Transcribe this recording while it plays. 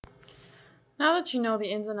Now that you know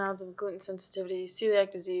the ins and outs of gluten sensitivity,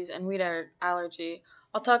 celiac disease, and wheat allergy,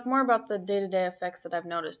 I'll talk more about the day-to-day effects that I've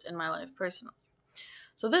noticed in my life personally.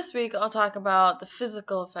 So this week, I'll talk about the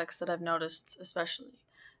physical effects that I've noticed especially.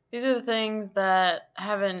 These are the things that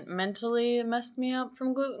haven't mentally messed me up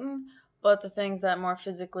from gluten, but the things that more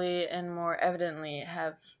physically and more evidently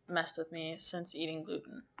have messed with me since eating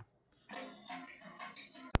gluten.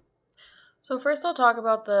 So first I'll talk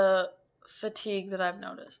about the fatigue that I've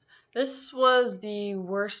noticed. This was the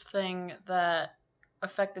worst thing that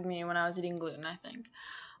affected me when I was eating gluten, I think.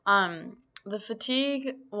 The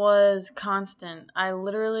fatigue was constant. I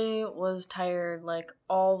literally was tired like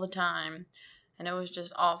all the time, and it was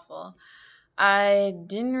just awful. I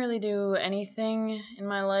didn't really do anything in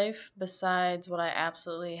my life besides what I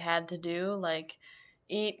absolutely had to do, like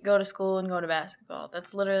eat, go to school, and go to basketball.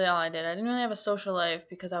 That's literally all I did. I didn't really have a social life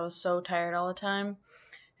because I was so tired all the time,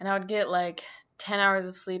 and I would get like 10 hours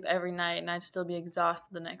of sleep every night, and I'd still be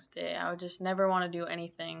exhausted the next day. I would just never want to do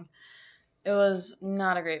anything. It was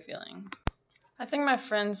not a great feeling. I think my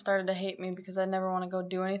friends started to hate me because I'd never want to go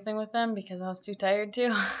do anything with them because I was too tired to.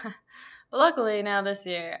 But luckily, now this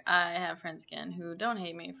year, I have friends again who don't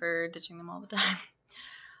hate me for ditching them all the time.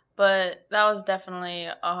 But that was definitely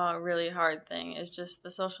a really hard thing, is just the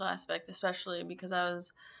social aspect, especially because I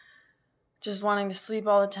was just wanting to sleep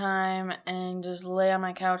all the time and just lay on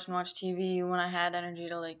my couch and watch TV when I had energy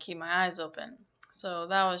to like keep my eyes open. So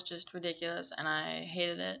that was just ridiculous, and I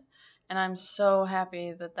hated it. And I'm so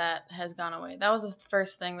happy that that has gone away. That was the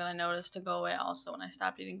first thing that I noticed to go away also when I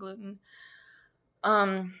stopped eating gluten.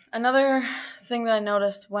 Another thing that I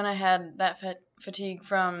noticed when I had that fatigue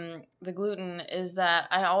from the gluten is that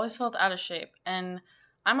I always felt out of shape. And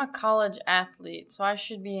I'm a college athlete, so I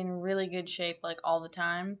should be in really good shape like all the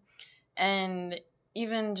time. And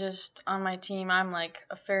even just on my team, I'm like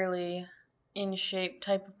a fairly in shape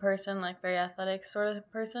type of person, like very athletic sort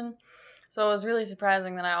of person. So it was really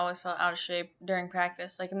surprising that I always felt out of shape during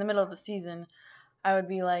practice. Like in the middle of the season, I would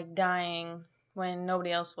be like dying when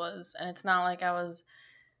nobody else was. And it's not like I was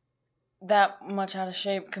that much out of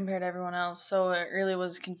shape compared to everyone else. So it really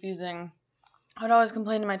was confusing. I would always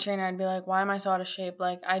complain to my trainer. I'd be like, why am I so out of shape?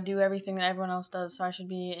 Like, I do everything that everyone else does, so I should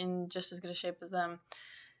be in just as good a shape as them.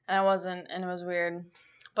 And I wasn't, and it was weird.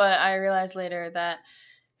 But I realized later that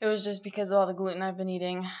it was just because of all the gluten I've been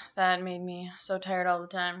eating that made me so tired all the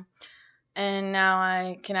time. And now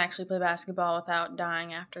I can actually play basketball without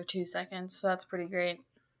dying after 2 seconds, so that's pretty great.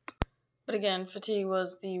 But again, fatigue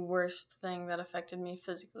was the worst thing that affected me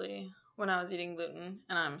physically when I was eating gluten,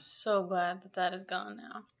 and I'm so glad that that is gone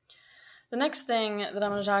now. The next thing that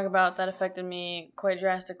I'm going to talk about that affected me quite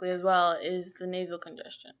drastically as well is the nasal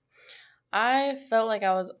congestion. I felt like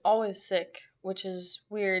I was always sick, which is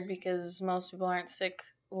weird because most people aren't sick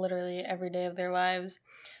literally every day of their lives.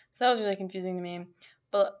 So that was really confusing to me.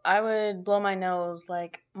 But I would blow my nose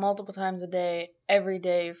like multiple times a day, every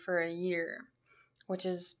day for a year, which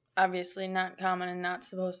is obviously not common and not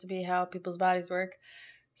supposed to be how people's bodies work.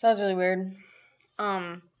 So that was really weird.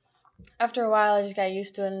 After a while, I just got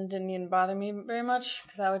used to it and it didn't even bother me very much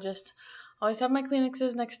because I would just always have my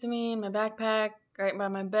Kleenexes next to me in my backpack, right by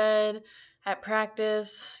my bed, at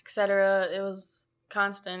practice, etc. It was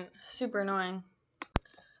constant, super annoying.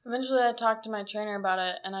 Eventually, I talked to my trainer about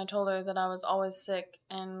it and I told her that I was always sick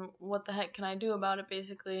and what the heck can I do about it,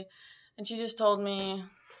 basically. And she just told me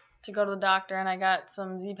to go to the doctor, and I got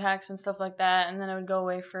some Z-Packs and stuff like that, and then it would go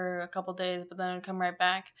away for a couple days, but then it would come right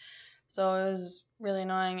back. So it was really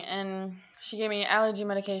annoying. And she gave me allergy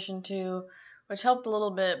medication too, which helped a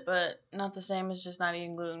little bit, but not the same as just not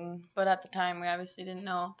eating gluten. But at the time, we obviously didn't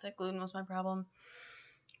know that gluten was my problem.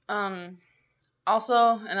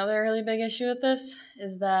 Also, another really big issue with this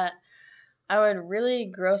is that I would really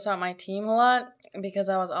gross out my team a lot because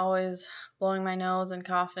I was always blowing my nose and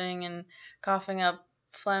coughing up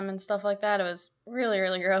phlegm and stuff like that. It was really,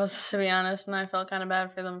 really gross, to be honest, and I felt kind of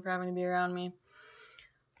bad for them for having to be around me.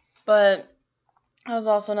 But that was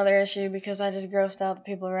also another issue because I just grossed out the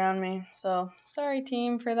people around me. So, sorry,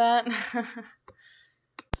 team, for that.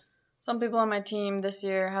 Some people on my team this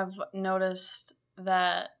year have noticed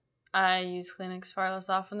that I use Kleenex far less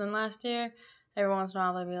often than last year. Every once in a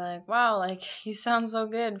while they'll be like, wow, like, you sound so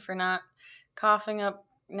good for not coughing up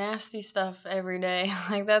nasty stuff every day.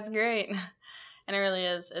 Like, that's great. And it really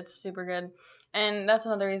is. It's super good. And that's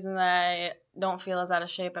another reason that I don't feel as out of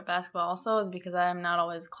shape at basketball also, is because I'm not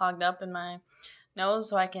always clogged up in my nose,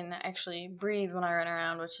 so I can actually breathe when I run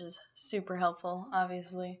around, which is super helpful,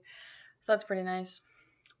 obviously. So that's pretty nice.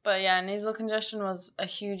 But yeah, nasal congestion was a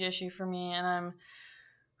huge issue for me, and I'm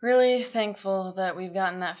really thankful that we've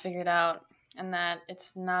gotten that figured out and that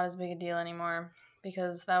it's not as big a deal anymore.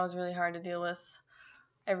 because that was really hard to deal with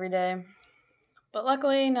every day. But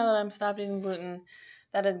luckily, now that I'm stopped eating gluten,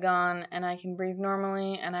 that is gone, and I can breathe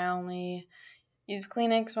normally, and I only use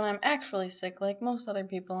Kleenex when I'm actually sick, like most other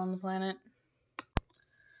people on the planet.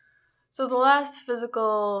 So the last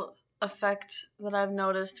physical effect that I've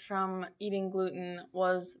noticed from eating gluten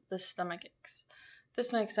was the stomach aches.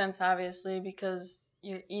 This makes sense, obviously, because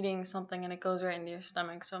you're eating something and it goes right into your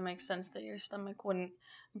stomach, so it makes sense that your stomach wouldn't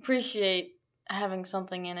appreciate having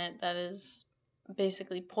something in it that is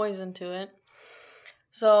basically poison to it.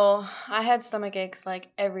 So I had stomach aches like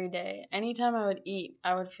every day. Anytime I would eat,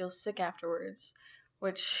 I would feel sick afterwards,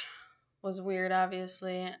 which was weird,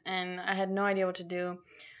 obviously, and I had no idea what to do.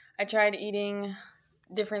 I tried eating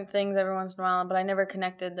different things every once in a while, but I never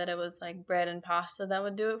connected that it was like bread and pasta that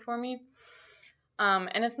would do it for me.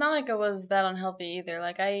 And it's not like it was that unhealthy either.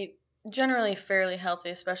 Like, I eat generally fairly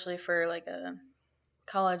healthy, especially for like a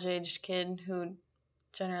college-aged kid who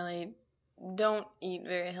generally don't eat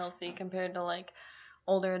very healthy compared to like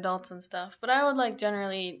older adults and stuff. But I would like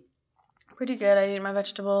generally eat pretty good. I'd eat my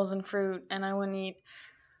vegetables and fruit, and I wouldn't eat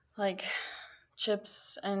like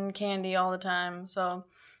chips and candy all the time. So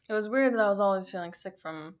it was weird that I was always feeling sick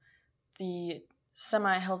from the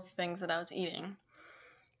semi-healthy things that I was eating.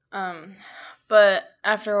 But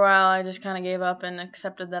after a while, I just kind of gave up and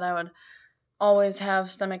accepted that I would always have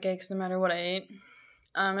stomach aches no matter what I ate.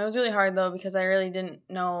 It was really hard though, because I really didn't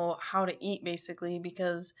know how to eat basically,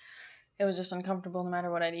 because it was just uncomfortable no matter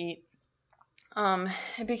what I'd eat.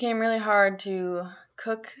 It became really hard to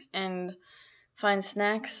cook and find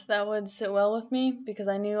snacks that would sit well with me, because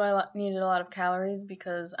I knew I needed a lot of calories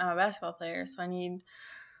because I'm a basketball player, so I need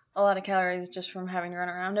a lot of calories just from having to run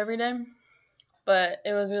around every day. But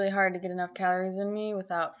it was really hard to get enough calories in me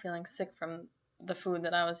without feeling sick from the food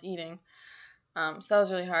that I was eating. So that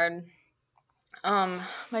was really hard.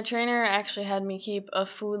 My trainer actually had me keep a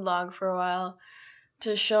food log for a while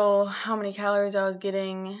to show how many calories I was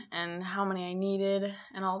getting and how many I needed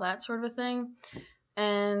and all that sort of a thing.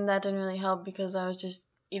 And that didn't really help, because I was just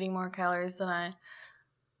eating more calories than I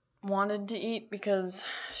wanted to eat, because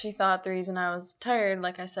she thought the reason I was tired,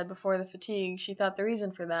 like I said before, the fatigue, she thought the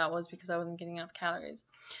reason for that was because I wasn't getting enough calories.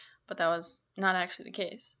 But that was not actually the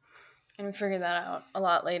case. And we figured that out a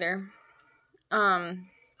lot later.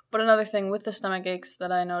 But another thing with the stomach aches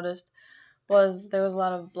that I noticed was there was a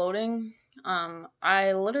lot of bloating.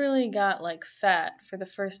 I literally got like fat for the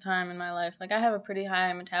first time in my life. Like, I have a pretty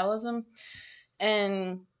high metabolism,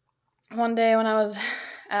 and one day when I was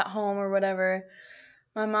at home or whatever,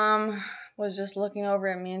 my mom was just looking over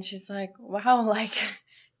at me and she's like, wow, like,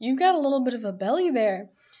 you got a little bit of a belly there.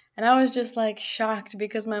 And I was just like shocked,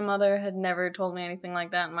 because my mother had never told me anything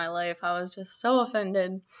like that in my life. I was just so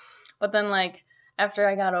offended. But then, like, after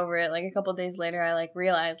I got over it, like a couple days later, I like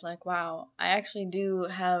realized, like, wow, I actually do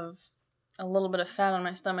have a little bit of fat on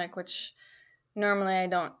my stomach, which normally I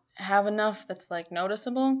don't have enough that's like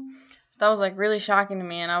noticeable. So that was like really shocking to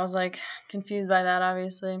me, and I was like confused by that,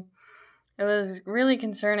 obviously. It was really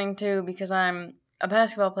concerning too, because I'm a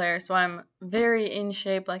basketball player, so I'm very in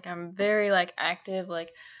shape, like I'm very like active,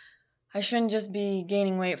 like I shouldn't just be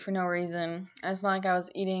gaining weight for no reason. And it's not like I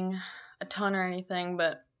was eating a ton or anything,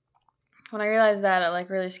 but when I realized that, it like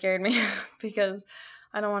really scared me because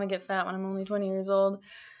I don't want to get fat when I'm only 20 years old.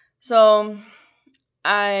 So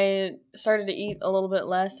I started to eat a little bit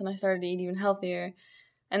less, and I started to eat even healthier.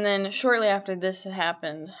 And then shortly after this had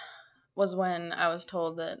happened was when I was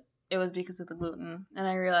told that it was because of the gluten. And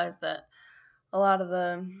I realized that a lot of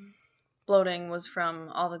the bloating was from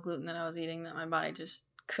all the gluten that I was eating that my body just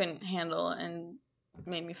couldn't handle and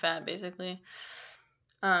made me fat, basically.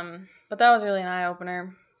 But that was really an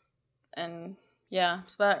eye-opener. And yeah,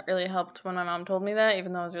 so that really helped when my mom told me that,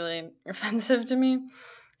 even though it was really offensive to me.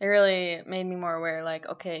 It really made me more aware, like,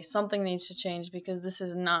 okay, something needs to change, because this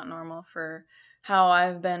is not normal for how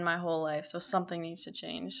I've been my whole life. So something needs to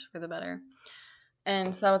change for the better.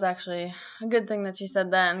 And so that was actually a good thing that she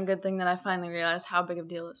said that, and a good thing that I finally realized how big of a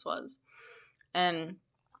deal this was. And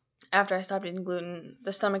after I stopped eating gluten,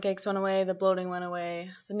 the stomach aches went away, the bloating went away,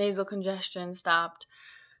 the nasal congestion stopped,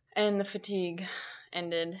 and the fatigue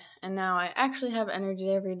ended. And now I actually have energy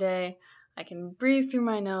every day. I can breathe through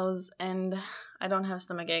my nose, and I don't have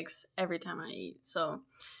stomach aches every time I eat. So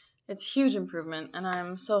it's a huge improvement, and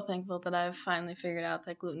I'm so thankful that I've finally figured out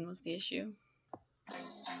that gluten was the issue.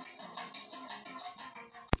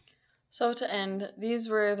 So to end, these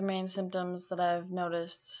were the main symptoms that I've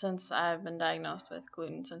noticed since I've been diagnosed with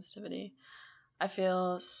gluten sensitivity. I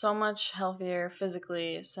feel so much healthier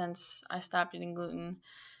physically since I stopped eating gluten,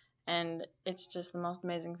 and it's just the most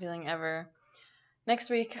amazing feeling ever. Next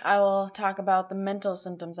week, I will talk about the mental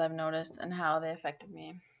symptoms I've noticed and how they affected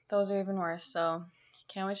me. Those are even worse, so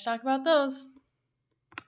can't wait to talk about those.